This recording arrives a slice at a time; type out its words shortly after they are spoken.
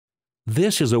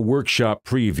This is a workshop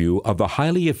preview of the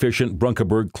highly efficient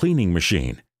Brunkeberg cleaning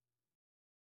machine.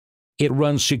 It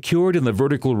runs secured in the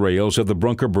vertical rails of the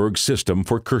Brunkeberg system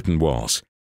for curtain walls.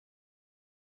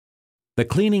 The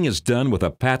cleaning is done with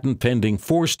a patent-pending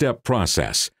 4-step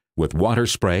process with water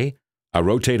spray, a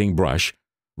rotating brush,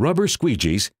 rubber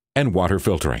squeegees, and water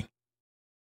filtering.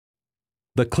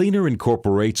 The cleaner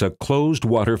incorporates a closed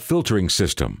water filtering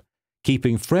system,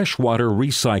 keeping fresh water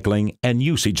recycling and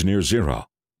usage near zero.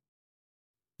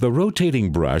 The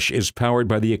rotating brush is powered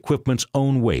by the equipment's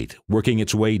own weight, working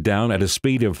its way down at a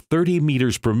speed of 30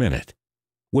 meters per minute.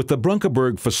 With the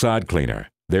Brunkeberg Facade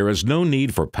Cleaner, there is no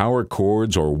need for power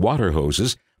cords or water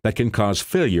hoses that can cause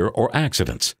failure or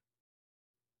accidents.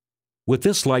 With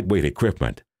this lightweight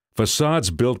equipment, facades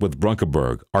built with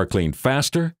Brunkeberg are cleaned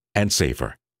faster and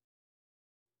safer.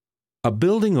 A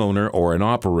building owner or an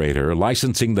operator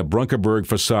licensing the Brunkeberg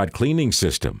facade cleaning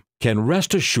system can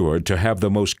rest assured to have the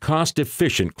most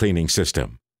cost-efficient cleaning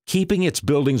system, keeping its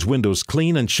building's windows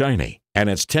clean and shiny and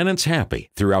its tenants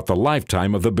happy throughout the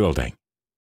lifetime of the building.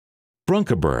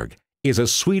 Brunkeberg is a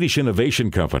Swedish innovation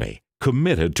company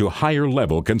committed to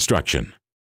higher-level construction.